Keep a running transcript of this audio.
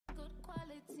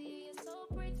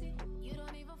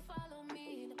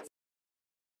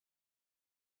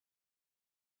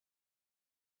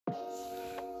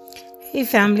Hey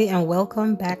family, and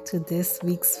welcome back to this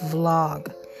week's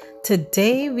vlog.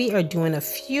 Today we are doing a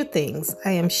few things.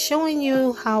 I am showing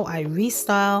you how I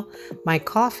restyle my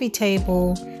coffee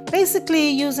table, basically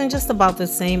using just about the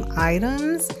same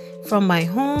items from my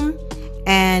home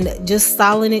and just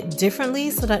styling it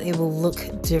differently so that it will look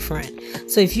different.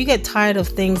 So if you get tired of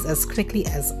things as quickly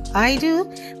as I do,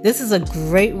 this is a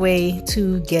great way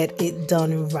to get it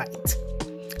done right.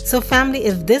 So family,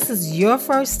 if this is your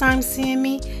first time seeing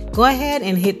me, go ahead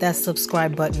and hit that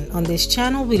subscribe button. On this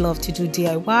channel, we love to do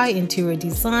DIY, interior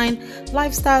design,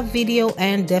 lifestyle video,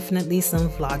 and definitely some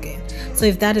vlogging. So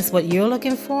if that is what you're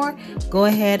looking for, go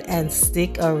ahead and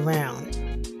stick around.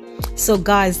 So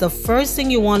guys, the first thing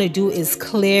you want to do is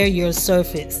clear your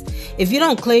surface. If you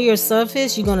don't clear your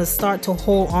surface, you're going to start to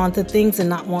hold on to things and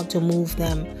not want to move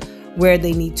them where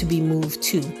they need to be moved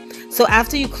to. So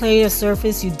after you clear your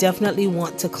surface, you definitely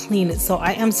want to clean it. So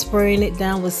I am spraying it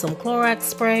down with some Clorox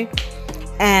spray,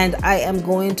 and I am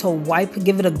going to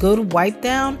give it a good wipe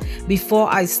down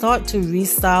before I start to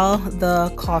restyle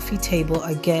the coffee table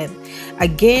again.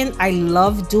 I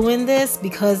love doing this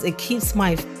because it keeps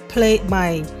my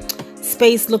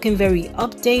space looking very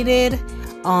updated.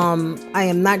 I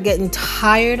am not getting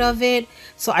tired of it.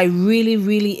 So I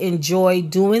really enjoy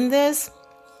doing this.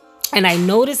 And I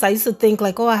noticed, I used to think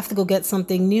like, oh, I have to go get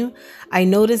something new. I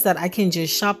noticed that I can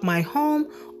just shop my home,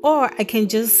 or I can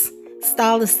just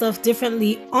style the stuff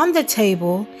differently on the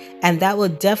table, and that will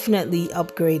definitely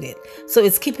upgrade it. So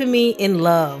it's keeping me in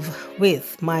love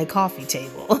with my coffee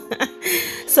table.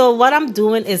 So what I'm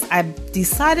doing is I've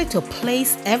decided to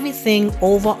place everything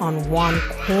over on one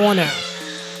corner.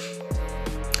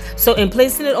 So in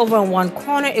placing it over on one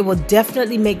corner, it will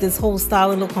definitely make this whole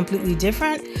styling look completely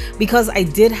different because I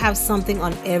did have something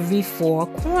on every four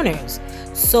corners.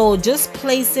 So just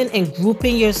placing and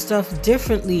grouping your stuff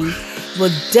differently will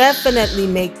definitely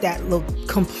make that look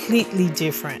completely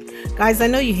different. Guys, I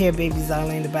know you hear Baby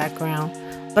Zyla in the background,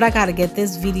 but I gotta get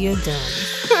this video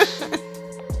done.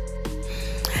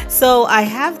 So I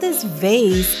have this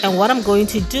vase, and what I'm going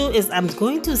to do is I'm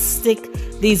going to stick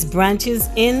these branches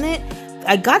in it.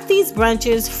 I got these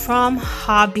branches from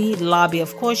Hobby Lobby.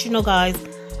 Of course, you know guys,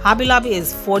 Hobby Lobby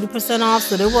is 40% off,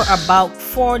 so they were about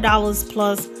 $4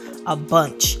 plus a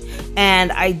bunch.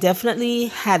 And I definitely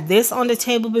had this on the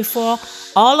table before.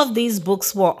 All of these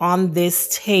books were on this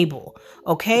table.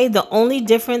 Okay, the only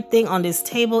different thing on this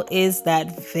table is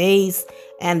that vase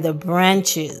and the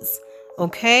branches.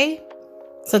 Okay,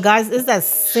 so guys, it's as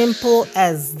simple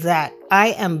as that.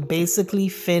 I am basically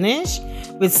finished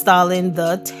with styling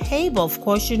the table. Of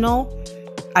course, you know,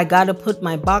 I gotta put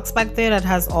my box back there that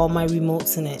has all my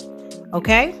remotes in it.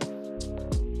 Okay?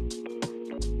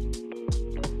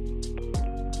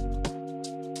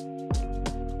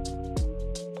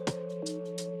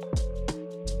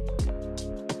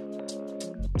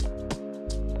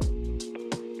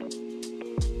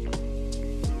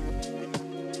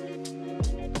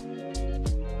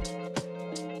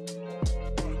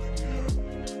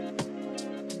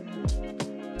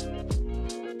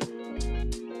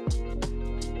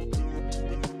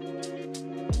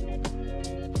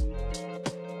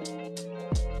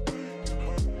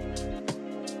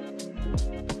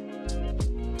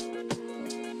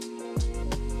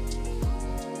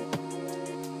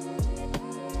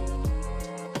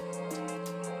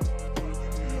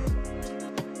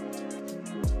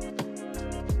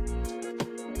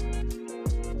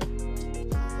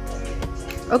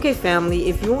 Okay family,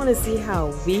 if you want to see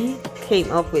how we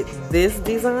came up with this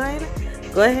design,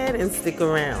 go ahead and stick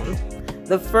around.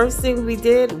 The first thing we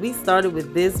did, we started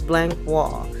with this blank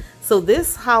wall. So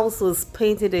this house was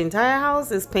painted, the entire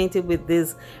house is painted with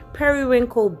this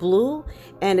periwinkle blue,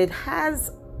 and it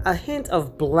has a hint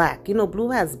of black. You know, blue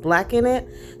has black in it,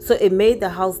 so it made the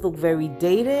house look very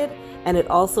dated, and it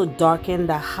also darkened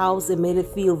the house. It made it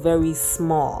feel very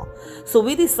small. So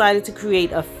we decided to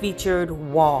create a featured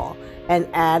wall and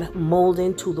add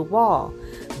molding to the wall.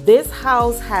 This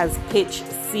house has pitch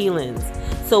ceilings,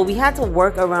 so we had to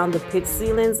work around the pitch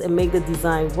ceilings and make the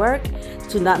design work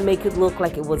to not make it look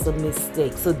like it was a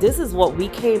mistake. So this is what we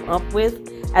came up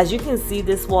with. As you can see,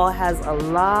 this wall has a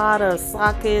lot of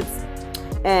sockets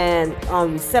and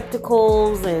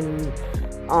receptacles and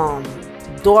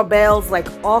doorbells, like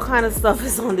all kind of stuff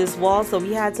is on this wall. So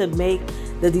we had to make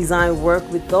the design work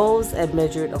with those and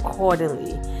measure it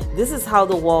accordingly. This is how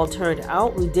the wall turned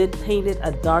out. We did paint it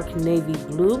a dark navy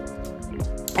blue,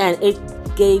 and it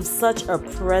gave such a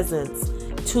presence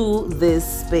to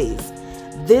this space.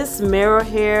 This mirror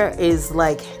here is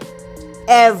like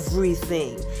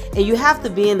everything, and you have to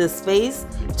be in the space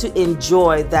to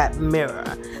enjoy that mirror.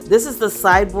 This is the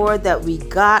sideboard that we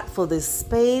got for this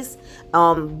space.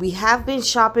 We have been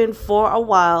shopping for a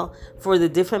while for the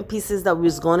different pieces that we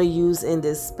was going to use in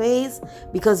this space,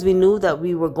 because we knew that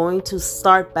we were going to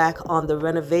start back on the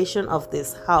renovation of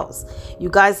this house. You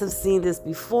guys have seen this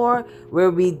before,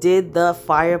 where we did the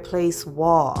fireplace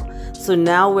wall. So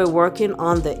now we're working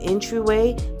on the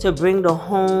entryway to bring the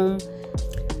home,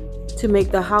 to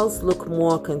make the house look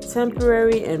more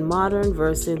contemporary and modern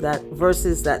versus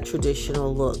that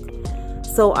traditional look.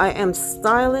 So I am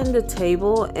styling the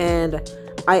table, and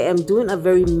I am doing a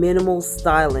very minimal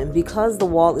styling because the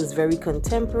wall is very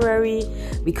contemporary,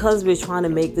 because we're trying to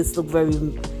make this look very,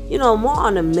 you know, more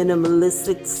on a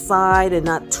minimalistic side and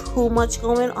not too much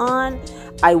going on.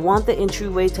 I want the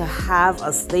entryway to have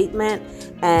a statement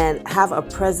and have a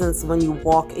presence when you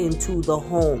walk into the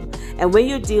home. And when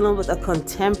you're dealing with a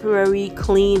contemporary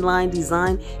clean line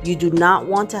design, you do not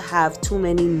want to have too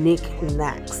many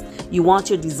knick-knacks. You want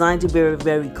your design to be very,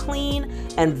 very clean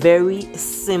and very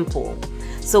simple.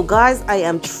 So guys, I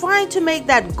am trying to make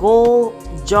that gold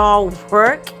jar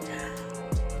work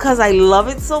because I love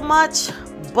it so much.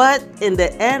 But in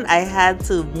the end, I had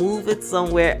to move it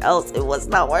somewhere else. It was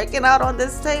not working out on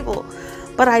this table.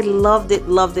 But I loved it,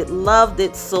 loved it, loved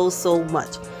it so, so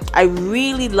much. I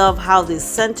really love how this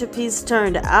centerpiece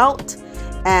turned out.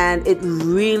 And it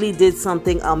really did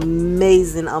something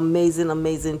amazing, amazing,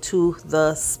 amazing to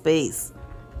the space.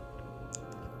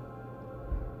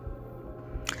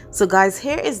 So guys,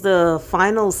 here is the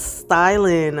final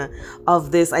styling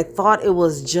of this. I thought it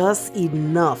was just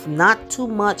enough, not too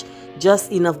much,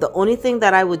 just enough. The only thing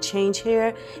that I would change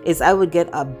here is I would get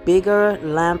a bigger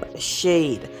lamp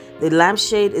shade. The lamp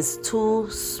shade is too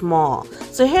small.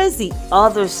 So here's the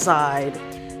other side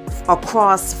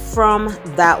across from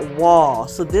that wall.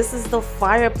 So this is the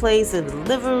fireplace in the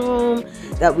living room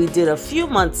that we did a few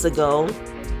months ago,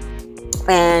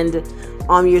 and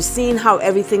you're seeing how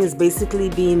everything is basically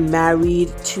being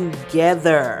married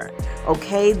together.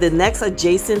 Okay, the next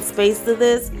adjacent space to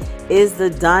this is the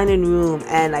dining room,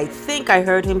 and I think I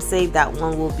heard him say that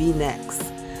one will be next.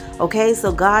 Okay,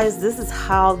 so guys, this is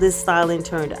how this styling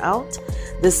turned out.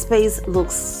 The space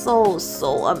looks so,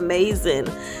 so amazing.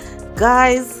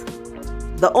 Guys,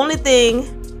 the only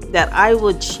thing that I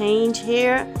would change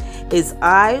here is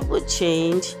I would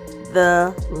change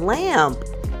the lamp.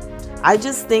 I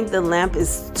just think the lamp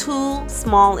is too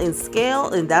small in scale,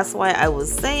 and that's why I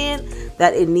was saying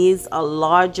that it needs a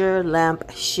larger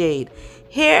lamp shade.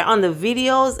 Here on the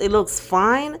videos, it looks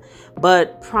fine,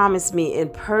 but promise me, in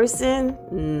person,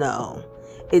 no.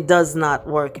 It does not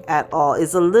work at all.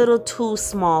 It's a little too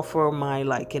small for my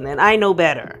liking, and I know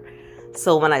better.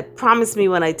 So when I promise me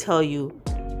when I tell you,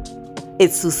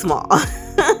 it's too small.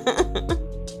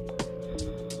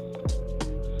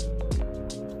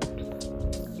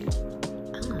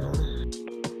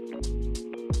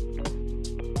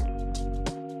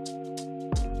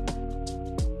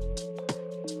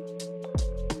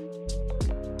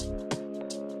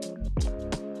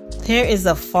 Here is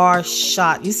a far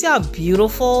shot. You see how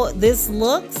beautiful this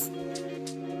looks?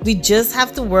 We just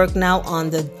have to work now on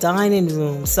the dining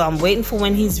room. So I'm waiting for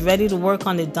when he's ready to work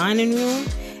on the dining room.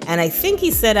 And I think he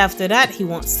said after that he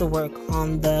wants to work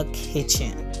on the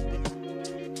kitchen.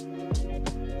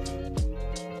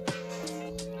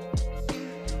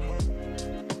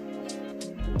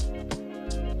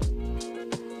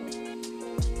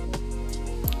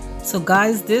 So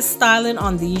guys, this styling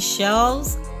on these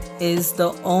shelves is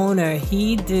the owner.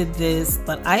 He did this,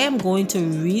 but I am going to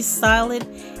restyle it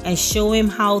and show him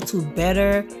how to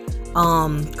better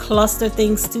cluster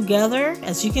things together.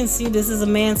 As you can see, this is a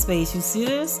man space. You see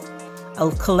this? A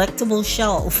collectible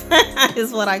shelf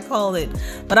is what I call it.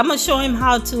 But I'm gonna show him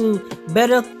how to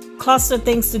better cluster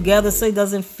things together so it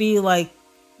doesn't feel like,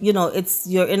 you know,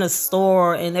 you're in a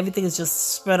store and everything is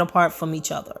just spread apart from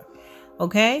each other.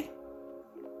 Okay?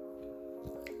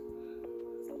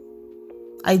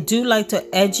 I do like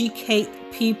to educate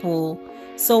people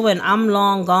so when I'm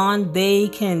long gone, they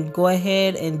can go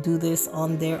ahead and do this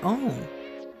on their own.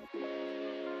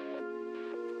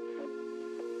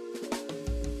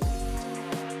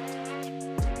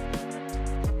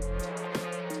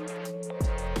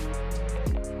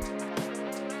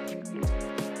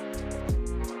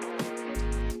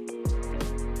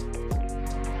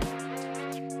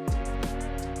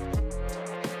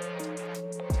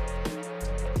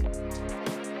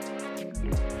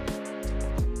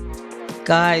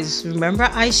 Guys, remember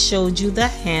I showed you the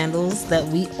handles that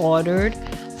we ordered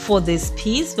for this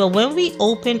piece? But when we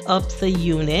opened up the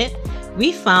unit,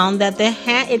 we found that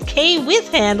it came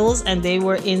with handles and they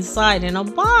were inside in a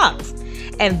box.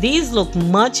 And these look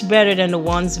much better than the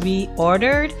ones we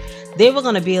ordered. They were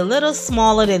going to be a little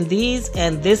smaller than these,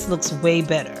 and this looks way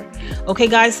better. Okay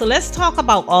guys, so let's talk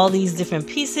about all these different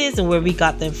pieces and where we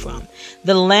got them from.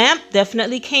 The lamp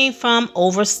definitely came from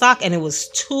Overstock, and it was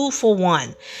 2 for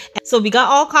 1. So we got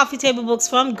all coffee table books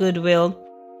from Goodwill.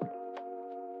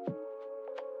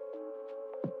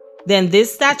 Then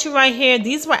this statue right here,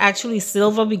 these were actually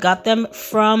silver. We got them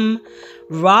from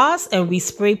Ross and we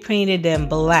spray painted them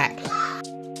black.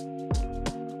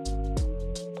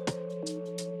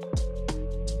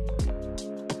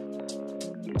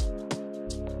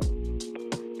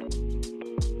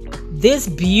 This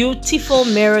beautiful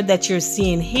mirror that you're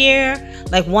seeing here,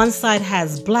 like one side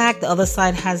has black, the other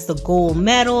side has the gold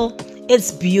metal.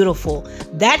 It's beautiful.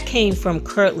 That came from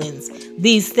Kirkland's.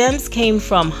 These stems came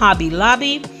from Hobby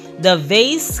Lobby. The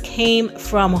vase came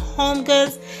from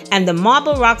HOMEGOODS, and the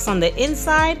marble rocks on the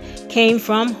inside came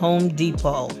from Home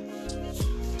Depot.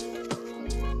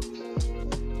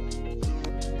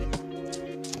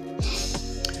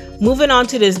 Moving on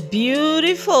to this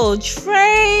beautiful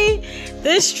tray.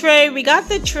 This tray, we got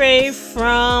the tray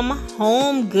from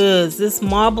HOMEGOODS, this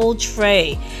marble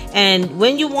tray. And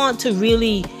when you want to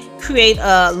really create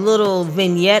a little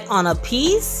vignette on a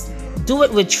piece, do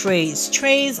it with trays.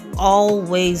 Trays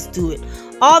always do it.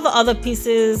 All the other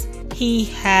pieces he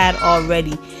had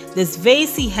already. This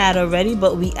vase he had already,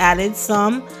 but we added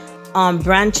some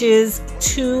branches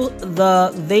to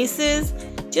the vases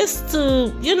just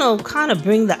to, you know, kind of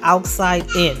bring the outside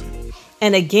in.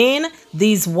 And again,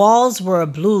 these walls were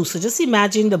blue. So just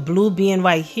imagine the blue being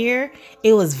right here.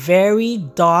 It was very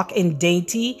dark and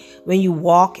dainty when you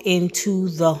walk into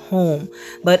the home.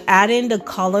 But adding the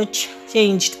color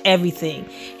changed everything.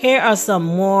 Here are some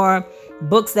more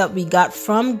books that we got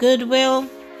from Goodwill.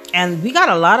 And we got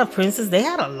a lot of Princess. They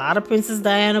had a lot of Princess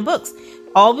Diana books.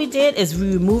 All we did is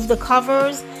we removed the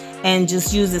covers and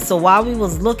just use it. So while we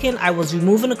was looking, I was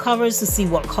removing the covers to see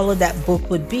what color that book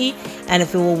would be and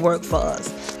if it will work for us.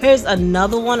 Here's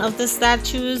another one of the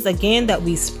statues, again, that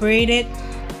we sprayed it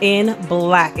in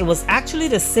black. It was actually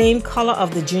the same color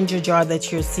of the ginger jar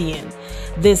that you're seeing.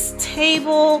 This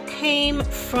table came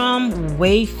from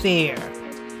Wayfair.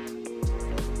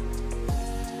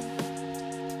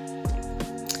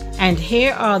 And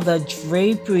here are the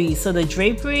draperies. So the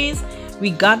draperies,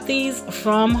 we got these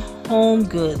from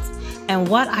HOMEGOODS. And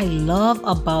what I love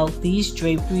about these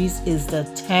draperies is the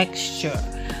texture.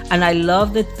 And I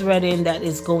love the threading that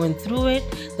is going through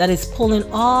it, that is pulling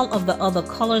all of the other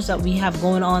colors that we have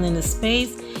going on in the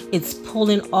space. It's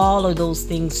pulling all of those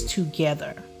things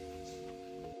together.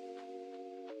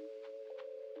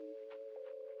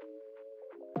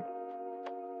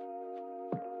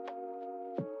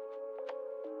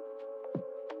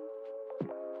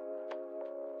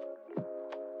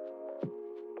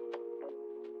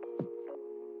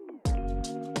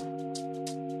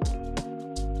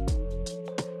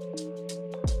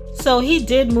 So he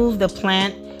did move the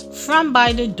plant from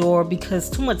by the door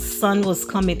because too much sun was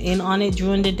coming in on it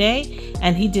during the day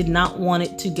and he did not want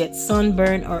it to get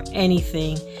sunburned or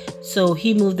anything. So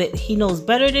he moved it. He knows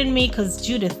better than me because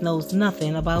Judith knows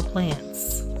nothing about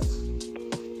plants.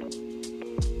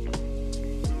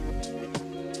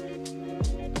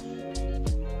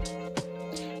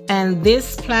 And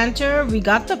this planter, we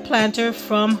got the planter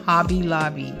from Hobby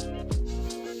Lobby.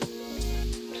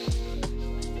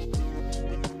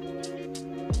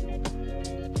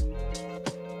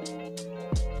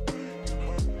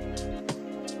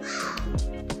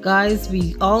 Guys,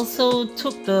 we also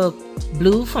took the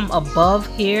blue from above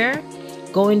here,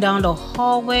 going down the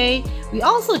hallway. We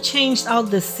also changed out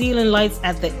the ceiling lights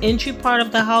at the entry part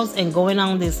of the house, and going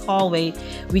down this hallway,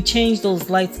 we changed those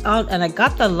lights out, and I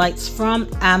got the lights from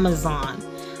Amazon.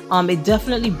 It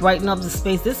definitely brightened up the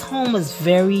space. This home was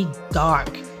very dark.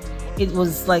 It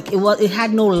was like, it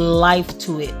had no life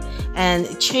to it,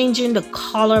 and changing the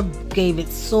color gave it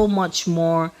so much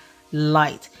more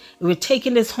light. We're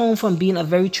taking this home from being a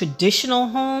very traditional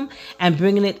home and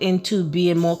bringing it into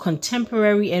being more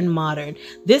contemporary and modern.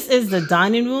 This is the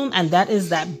dining room, and that is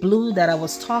that blue that I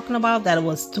was talking about that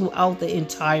was throughout the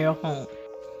entire home.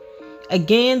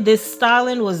 Again, this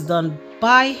styling was done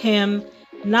by him,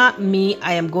 not me.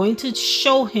 I am going to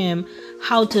show him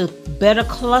how to better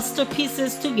cluster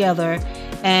pieces together,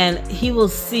 and he will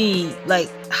see like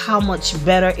how much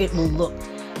better it will look.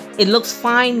 It looks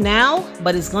fine now,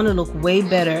 but it's going to look way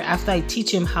better after I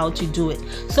teach him how to do it.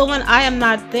 So when I am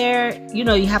not there, you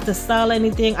know, you have to style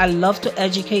anything. I love to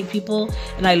educate people,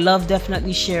 and I love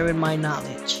definitely sharing my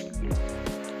knowledge.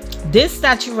 This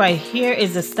statue right here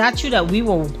is a statue that we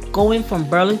were going from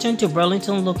Burlington to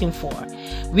Burlington looking for.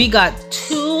 We got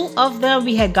 2 of them.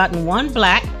 We had gotten one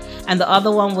black and the other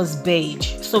one was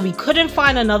beige. So we couldn't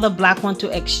find another black one to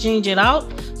exchange it out.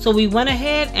 So we went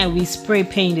ahead and we spray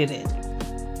painted it.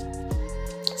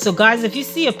 So guys, if you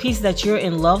see a piece that you're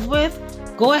in love with,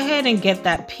 go ahead and get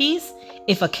that piece.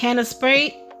 If a can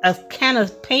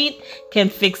of paint can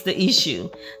fix the issue.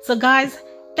 So guys,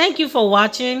 thank you for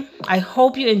watching. I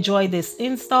hope you enjoyed this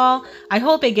install. I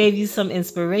hope it gave you some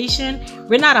inspiration.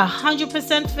 We're not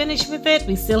 100% finished with it.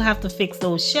 We still have to fix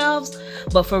those shelves.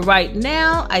 But for right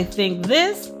now, I think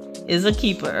this is a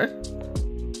keeper.